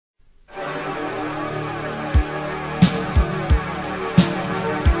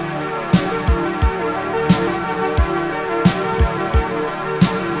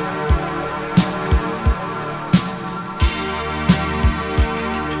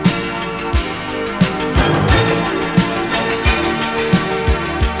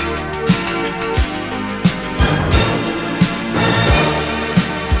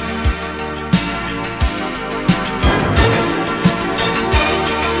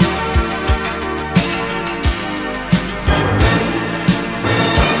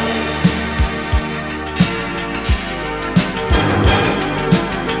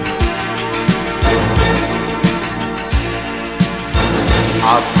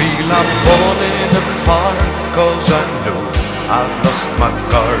feel I'm falling apart, 'cause I know I've lost my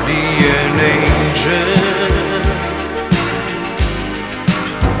guardian angel.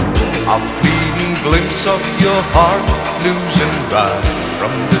 A fleeting glimpse of your heart, losing right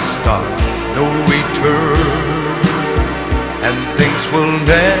from the start, no return, and things will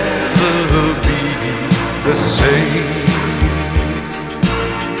never be the same.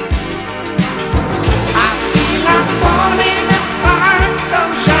 I feel I'm falling apart,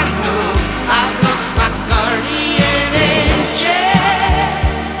 'cause I know I've lost my guardian angel.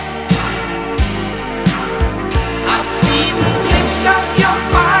 A fleeting glimpse of your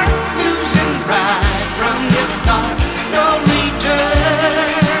heart, losing right from the start, no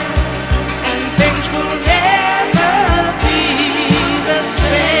return, and things will never be the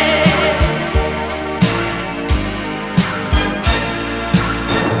same.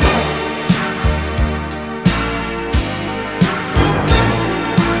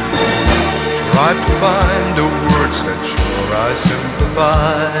 Try to find the words that sure I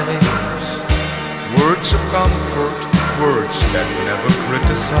sympathize, words of comfort, words that never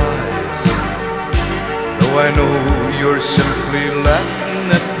criticize. Though I know you're simply laughing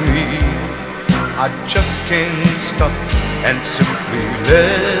at me, I just can't stop and simply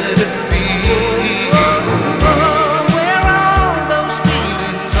let it be. Where are all those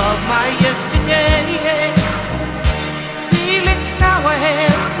feelings of my yesterday? Feelings now I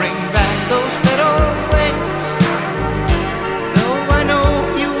have, bring back those better ways. Though I know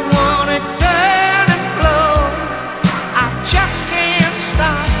you wanna turn and flow, I just can't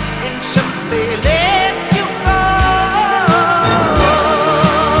stop and simply let you go.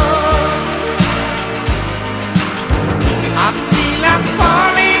 I feel I'm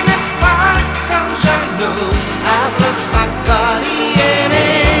falling apart, 'cause I know I've lost my guardian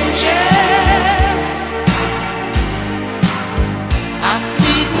angel. A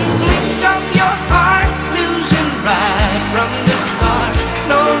fleeting glimpse of your heart, losing right from the start,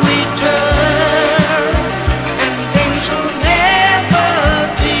 no return, and things will never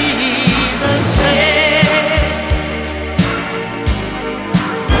be the same.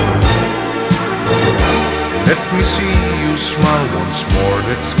 Let me see you smile once more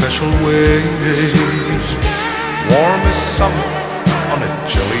that special way, warm as summer on a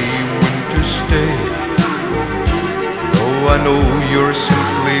chilly winter's day. Though I know you're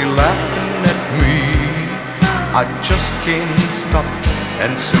simply laughing at me, I just can't stop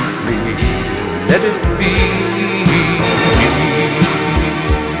and simply let it be.